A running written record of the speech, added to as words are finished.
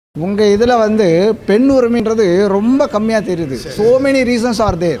உங்கள் இதில் வந்து பெண் உரிமைன்றது ரொம்ப கம்மியாக தெரியுது. So many reasons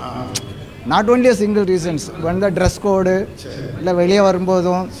R there, not only a single reasons. வந்து ட்ரெஸ் கோடு இல்லை வெளியே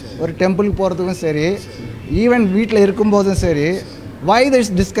வரும்போதும் ஒரு டெம்பிளுக்கு போகிறதுக்கும் சரி, ஈவன் வீட்டில் இருக்கும்போதும் சரி, வை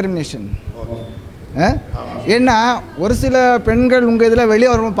திஸ் டிஸ்கிரிமினேஷன்? ஏன்னா ஒரு சில பெண்கள் உங்கள் இதில்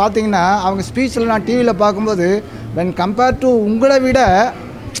வெளியே வரும்போது பார்த்தீங்கன்னா அவங்க ஸ்பீச்சில் நான் டிவியில் பார்க்கும்போது வென் கம்பேர் டு உங்களை விட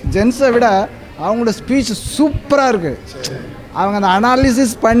ஜென்ஸை விட அவங்களோட ஸ்பீச் சூப்பராக இருக்குது. அவங்க அந்த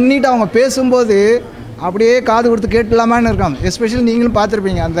அனாலிசிஸ் பண்ணிவிட்டு அவங்க பேசும்போது அப்படியே காது கொடுத்து கேட்கலாமான்னு இருக்காங்க. எஸ்பெஷலி நீங்களும்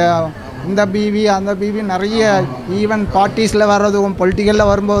பார்த்துருப்பீங்க, அந்த இந்த பிவி அந்த பிவி நிறைய ஈவன் பார்ட்டிஸில் வர்றதும்,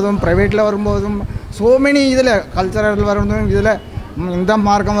 பொலிட்டிக்கலில் வரும்போதும், ப்ரைவேட்டில் வரும்போதும், ஸோ மெனி இதில் கல்ச்சரல் வரும்போதும், இதில் இந்த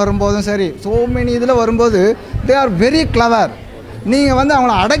மார்க்கம் வரும்போதும் சரி, ஸோ மெனி இதில் வரும்போது தே ஆர் வெரி கிளவர். நீங்கள் வந்து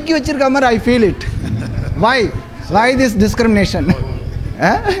அவங்கள அடக்கி வச்சுருக்க மாதிரி I feel it. Why this discrimination?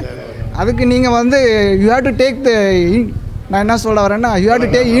 அதுக்கு நீங்கள் வந்து you have to take the, நான் என்ன சொல்ல வரேன்னா, you have to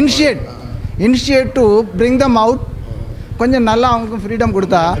take initiate to bring them out. கொஞ்சம் நல்லா அவங்களுக்கும் ஃப்ரீடம்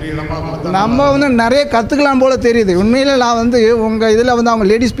கொடுத்தா நம்ம வந்து நிறைய கற்றுக்கலாம் போல் தெரியுது. உண்மையில் நான் வந்து உங்கள் இதில் வந்து அவங்க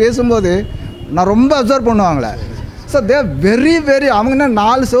லேடிஸ் பேசும்போது நான் ரொம்ப அப்சர்வ் பண்ணுவாங்களே. ஸோ தேர் வெரி அவங்க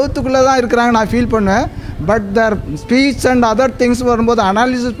 4 செவத்துக்குள்ளே தான் இருக்கிறாங்க நான் ஃபீல் பண்ணுவேன். But Dhar speech and other things வரும்போது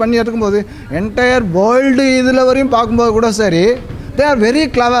அனாலிசிஸ் பண்ணி எடுக்கும்போது என்டையர் வேர்ல்டு இதில் வரையும் பார்க்கும்போது கூட சரி, தே ஆர் வெரி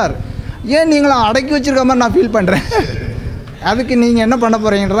கிளவர். ஏன் நீங்களும் அடக்கி வச்சுருக்க மாதிரி நான் ஃபீல் பண்ணுறேன். அதுக்கு நீங்கள் என்ன பண்ண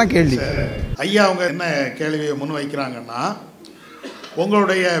போகிறீங்கன்றதான் கேள்வி. ஐயா அவங்க என்ன கேள்வியை முன் வைக்கிறாங்கன்னா,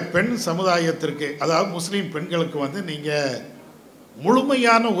 உங்களுடைய பெண் சமுதாயத்திற்கு, அதாவது முஸ்லீம் பெண்களுக்கு வந்து நீங்கள்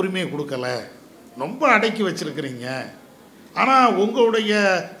முழுமையான உரிமையை கொடுக்கல, ரொம்ப அடக்கி வச்சிருக்கிறீங்க. ஆனால் உங்களுடைய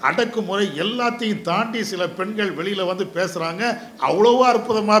அடக்குமுறை எல்லாத்தையும் தாண்டி சில பெண்கள் வெளியில் வந்து பேசுகிறாங்க, அவ்வளோவா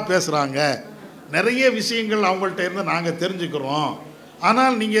அற்புதமாக பேசுகிறாங்க, நிறைய விஷயங்கள் அவங்கள்ட்ட இருந்து நாங்கள் தெரிஞ்சுக்கிறோம்.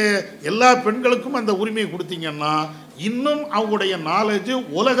 ஆனால் நீங்கள் எல்லா பெண்களுக்கும் அந்த உரிமையை கொடுத்தீங்கன்னா இன்னும் அவங்களுடைய நாலேஜு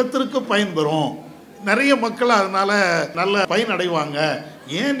உலகத்திற்கு பயன்பெறும், நிறைய மக்கள் அதனால் நல்ல பயன் அடைவாங்க.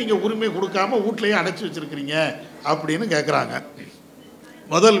 ஏன் நீங்கள் உரிமை கொடுக்காம வீட்லையே அடைச்சி வச்சுருக்கிறீங்க அப்படின்னு கேட்குறாங்க.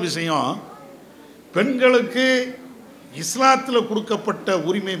 முதல் விஷயம், பெண்களுக்கு இஸ்லாத்தில் கொடுக்கப்பட்ட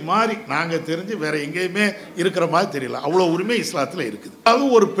உரிமை மாதிரி நாங்கள் தெரிஞ்சு வேறு எங்கேயுமே இருக்கிற மாதிரி தெரியல. அவ்வளோ உரிமை இஸ்லாத்தில் இருக்குது. அது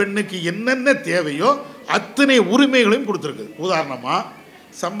ஒரு பெண்ணுக்கு என்னென்ன தேவையோ அத்தனை உரிமைகளையும் கொடுத்துருக்குது. உதாரணமாக,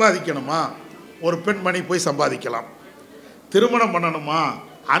 சம்பாதிக்கணுமா, ஒரு பெண்மணி போய் சம்பாதிக்கலாம். திருமணம் பண்ணணுமா,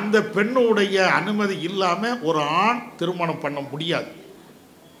 அந்த பெண்ணுடைய அனுமதி இல்லாமல் ஒரு ஆண் திருமணம் பண்ண முடியாது.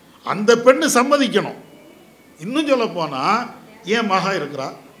 அந்த பெண்ணு சம்மதிக்கணும். இன்னும் சொல்ல போனால், என் மகா இருக்கிறா,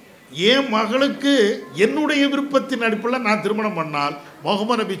 என் மகளுக்கு என்னுடைய விருப்பத்தின் அடிப்படையில் நான் திருமணம் பண்ணால்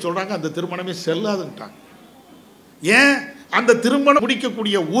முகமது நபி சொல்கிறாங்க அந்த திருமணமே செல்லாதுன்ட்டாங்க. ஏன்? அந்த திருமணம்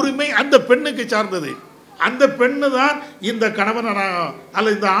முடிக்கக்கூடிய உரிமை அந்த பெண்ணுக்கு சார்ந்தது. அந்த பெண்ணு தான் இந்த கணவனை நான்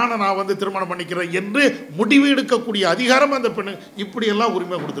அல்ல இந்த ஆணை நான் வந்து திருமணம் பண்ணிக்கிறேன் என்று முடிவு எடுக்கக்கூடிய அதிகாரம் அந்த பெண்ணு. இப்படியெல்லாம்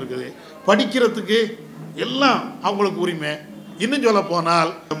உரிமை கொடுத்துருக்குது. படிக்கிறதுக்கு எல்லாம் அவங்களுக்கு உரிமை. இன்னும் சொல்ல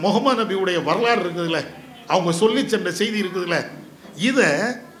போனால், முகமது நபியுடைய வரலாறு இருக்குதுல்ல, அவங்க சொல்லி சென்ற செய்தி இருக்குதுல்ல, இதை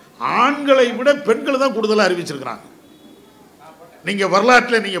ஆண்களை விட பெண்கள் தான் கூடுதலாக அறிவிச்சிருக்கிறாங்க. நீங்கள்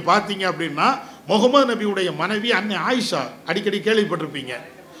வரலாற்றில் நீங்கள் பார்த்தீங்க அப்படின்னா, முகமது நபியுடைய மனைவி அன்னை ஆயிஷா அடிக்கடி கேள்விப்பட்டிருப்பீங்க.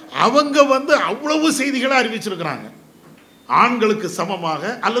 அவங்க வந்து அவ்வளவு செய்திகளை அறிவிச்சிருக்கிறாங்க. ஆண்களுக்கு சமமாக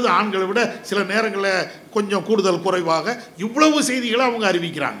அல்லது ஆண்களை விட சில நேரங்களில் கொஞ்சம் கூடுதல் குறைவாக இவ்வளவு செய்திகளை அவங்க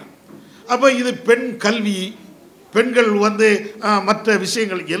அறிவிக்கிறாங்க. அப்போ இது பெண் கல்வி, பெண்கள் வந்து மற்ற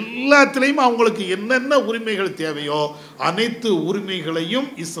விஷயங்கள் எல்லாத்துலேயும் அவங்களுக்கு என்னென்ன உரிமைகள் தேவையோ அனைத்து உரிமைகளையும்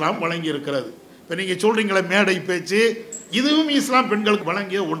இஸ்லாம் வழங்கி இருக்கிறது. இப்போ நீங்கள் சொல்கிறீங்களே மேடை பேச்சு, இதுவும் இஸ்லாம் பெண்களுக்கு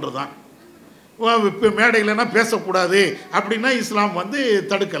வழங்கிய ஒன்று தான். மேடையிலனா பேசக்கூடாது அப்படின்னா இஸ்லாம் வந்து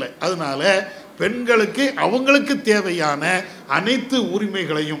தடுக்கலை. அதனால பெண்களுக்கு அவங்களுக்கு தேவையான அனைத்து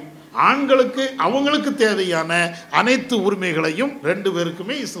உரிமைகளையும், ஆண்களுக்கு அவங்களுக்கு தேவையான அனைத்து உரிமைகளையும் 2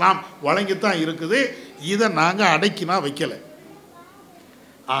 பேருக்குமே இஸ்லாம் வழங்கித்தான் இருக்குது. இதை நாங்கள் அடக்கினா வைக்கலை.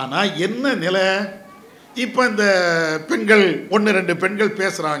 ஆனால் என்ன நிலை, இப்போ இந்த பெண்கள் 1-2 பெண்கள்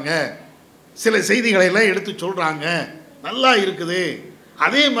பேசுகிறாங்க, சில செய்திகளையெல்லாம் எடுத்து சொல்கிறாங்க, நல்லா இருக்குது,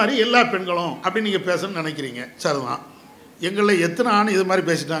 அதே மாதிரி எல்லா பெண்களும் அப்படின்னு நீங்கள் பேசணும்னு நினைக்கிறீங்க. சரிதான். எங்களில் எத்தனை ஆண் இது மாதிரி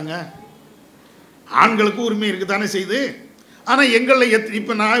பேசிட்டாங்க? ஆண்களுக்கு உரிமை இருக்குதானே செய்து. ஆனால் எங்களில்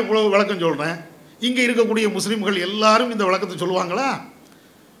இப்போ நான் இவ்வளோ விளக்கம் சொல்கிறேன், இங்கே இருக்கக்கூடிய முஸ்லீம்கள் எல்லாரும் இந்த விளக்கத்தை சொல்லுவாங்களா?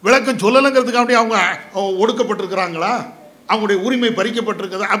 விளக்கம் சொல்லலைங்கிறதுக்கு அப்படி அவங்க ஒடுக்கப்பட்டிருக்கிறாங்களா? அவங்களுடைய உரிமை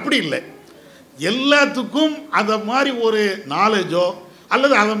பறிக்கப்பட்டிருக்கிறதா? அப்படி இல்லை. எல்லாத்துக்கும் அதை மாதிரி ஒரு நாலேஜோ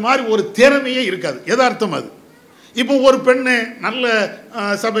அல்லது அதை மாதிரி ஒரு திறமையே இருக்காது. யதார்த்தம் அது. இப்போ ஒரு பெண்ணு நல்ல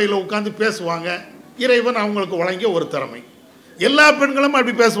சபையில் உட்காந்து பேசுவாங்க, இறைவன் அவங்களுக்கு வழங்கிய ஒரு திறமை. எல்லா பெண்களும்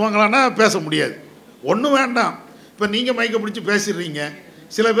அப்படி பேசுவாங்களான்னா பேச முடியாது. ஒன்றும் வேண்டாம், இப்போ நீங்கள் மைக்க பிடிச்சி பேசிடுறீங்க,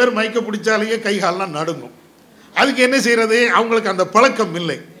 சில பேர் மைக்க பிடிச்சாலேயே கை காலெலாம் நடுங்கும். அதுக்கு என்ன செய்கிறது? அவங்களுக்கு அந்த பழக்கம்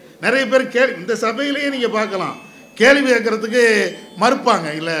இல்லை. நிறைய பேர் இந்த சபையிலேயே நீங்கள் பார்க்கலாம், கேள்வி கேட்குறதுக்கு மறுப்பாங்க.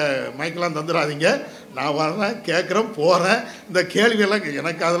 இல்லை மைக்கெல்லாம் தந்துடாதீங்க, நான் வரேன், கேட்குறேன், போகிறேன், இந்த கேள்வியெல்லாம்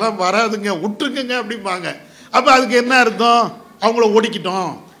எனக்கு அதெல்லாம் வராதுங்க, விட்டுருக்குங்க அப்படிம்பாங்க. அப்போ அதுக்கு என்ன அர்த்தம்? அவங்கள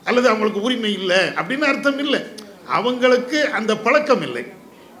ஓடிக்கிட்டோம் அல்லது அவங்களுக்கு உரிமை இல்லை அப்படின்னு அர்த்தம் இல்லை. அவங்களுக்கு அந்த பழக்கம் இல்லை.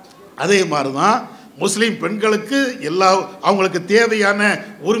 அதே மாதிரி தான் முஸ்லீம் பெண்களுக்கு அவங்களுக்கு தேவையான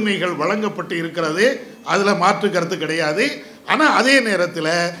உரிமைகள் வழங்கப்பட்டு இருக்கிறது, அதில் மாற்று கருத்து கிடையாது. ஆனால் அதே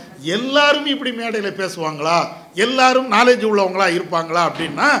நேரத்தில் எல்லாரும் இப்படி மேடையில் பேசுவாங்களா, எல்லாரும் நாலேஜ் உள்ளவங்களா இருப்பாங்களா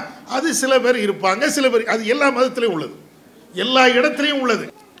அப்படின்னா அது சில பேர் இருப்பாங்க, சில பேர். அது எல்லா மதத்திலையும் உள்ளது, எல்லா இடத்துலையும் உள்ளது.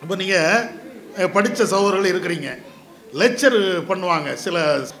 இப்போ நீங்கள் படித்த சகோதரர்கள் இருக்கிறீங்க, லெக்சர் பண்ணுவாங்க சில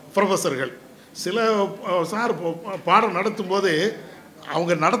ப்ரொஃபஸர்கள். சில சார் பாடம் நடத்தும்போது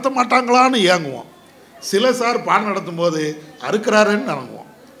அவங்க நடத்த மாட்டாங்களான்னு ஏங்குவோம். சில சார் பாடம் நடத்தும் போது அறுக்கிறாருன்னு நினைக்குவோம்.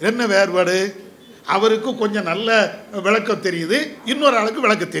 என்ன வேறுபாடு? அவருக்கு கொஞ்சம் நல்ல விளக்கம் தெரியுது, இன்னொரு ஆளுக்கு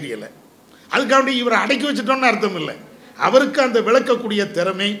விளக்க தெரியலை. அதுக்காண்டி இவரை அடக்கி வச்சுட்டோன்னு அர்த்தம் இல்லை. அவருக்கு அந்த விளக்கக்கூடிய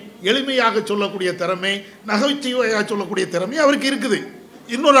திறமை, எளிமையாக சொல்லக்கூடிய திறமை, நகைச்சுவையாக சொல்லக்கூடிய திறமை அவருக்கு இருக்குது,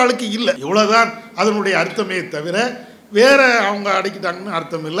 இன்னொரு ஆளுக்கு இல்லை. இவ்வளோதான் அதனுடைய அர்த்தமே தவிர வேற அவங்க அடக்கிட்டாங்கன்னு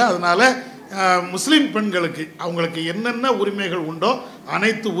அர்த்தம் இல்லை. அதனால் முஸ்லீம் பெண்களுக்கு அவங்களுக்கு என்னென்ன உரிமைகள் உண்டோ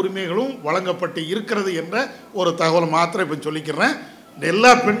அனைத்து உரிமைகளும் வழங்கப்பட்டு இருக்கிறது என்ற ஒரு தகவல் மாத்திரம் இப்போ சொல்லிக்கிறேன். எல்லா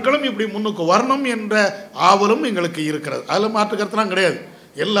பெண்களும் இப்படி முன்னுக்கு வரணும் என்ற ஆவலும் எங்களுக்கு இருக்கிறது, அதில் மாற்று கருத்துலாம் கிடையாது.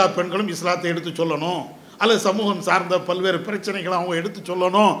 எல்லா பெண்களும் இஸ்லாத்தை எடுத்து சொல்லணும் அல்லது சமூகம் சார்ந்த பல்வேறு பிரச்சனைகளை அவங்க எடுத்து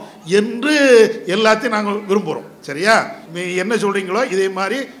சொல்லணும் என்று எல்லாத்தையும் நாங்கள் விரும்புகிறோம். சரியா? என்ன சொல்கிறீங்களோ இதே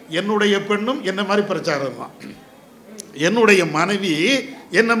மாதிரி என்னுடைய பெண்ணும் என்ன மாதிரி பிரச்சாரம் தான், என்னுடைய மனைவி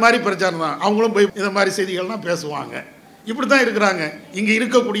என்ன மாதிரி பிரச்சாரம் தான், அவங்களும் போய் இந்த மாதிரி செய்திகள்லாம் பேசுவாங்க. இப்படி தான் இருக்கிறாங்க. இங்கே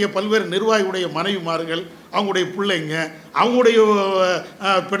இருக்கக்கூடிய பல்வேறு நிர்வாகியுடைய மனைவிமார்கள், அவங்களுடைய பிள்ளைங்க, அவங்களுடைய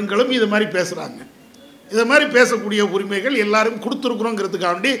பெண்களும் இது மாதிரி பேசுகிறாங்க. இது மாதிரி பேசக்கூடிய உரிமைகள் எல்லாரும்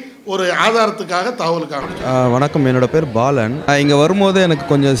கொடுத்துருக்குறோங்கிறதுக்காண்டி ஒரு ஆதாரத்துக்காக தகவலுக்காக. வணக்கம், என்னோட பேர் பாலன். இங்கே வரும்போது எனக்கு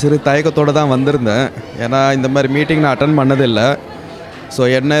கொஞ்சம் சிறு தயக்கத்தோடு தான் வந்திருந்தேன். ஏன்னா இந்த மாதிரி மீட்டிங் நான் அட்டன் பண்ணதில்லை. ஸோ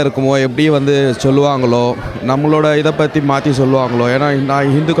என்ன இருக்குமோ, எப்படி வந்து சொல்லுவாங்களோ, நம்மளோட இதை பற்றி மாற்றி சொல்லுவாங்களோ. ஏன்னா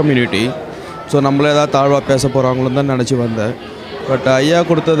நான் ஹிந்து கம்யூனிட்டி, ஸோ நம்மளே ஏதாவது தாழ்வாக பேச போகிறாங்களோன்னு தான் நினச்சி வந்தேன். பட் ஐயா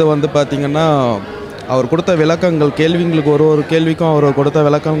கொடுத்தது வந்து பார்த்திங்கன்னா, அவர் கொடுத்த விளக்கங்கள், கேள்விங்களுக்கு ஒரு கேள்விக்கும் அவர் கொடுத்த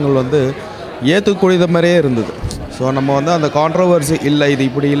விளக்கங்கள் வந்து ஏற்றுக்கூடியது மாதிரியே இருந்தது. ஸோ நம்ம வந்து அந்த கான்ட்ரவர்சி இல்லை, இது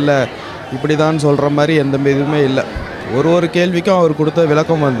இப்படி இல்லை இப்படி தான் சொல்கிற மாதிரி எந்த இதுவுமே இல்லை. ஒரு கேள்விக்கும் அவர் கொடுத்த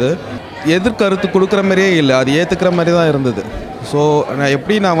விளக்கம் வந்து எதிர்கருத்து கொடுக்குற மாதிரியே இல்லை, அது ஏற்றுக்கிற மாதிரி தான் இருந்தது. ஸோ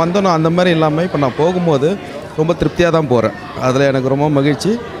நான் வந்தேனோ அந்த மாதிரி இல்லாமல் இப்போ நான் போகும்போது ரொம்ப திருப்தியாக தான் போகிறேன். அதில் எனக்கு ரொம்ப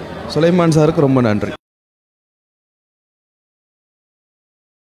மகிழ்ச்சி. சுலைமான் சாருக்கு ரொம்ப நன்றி.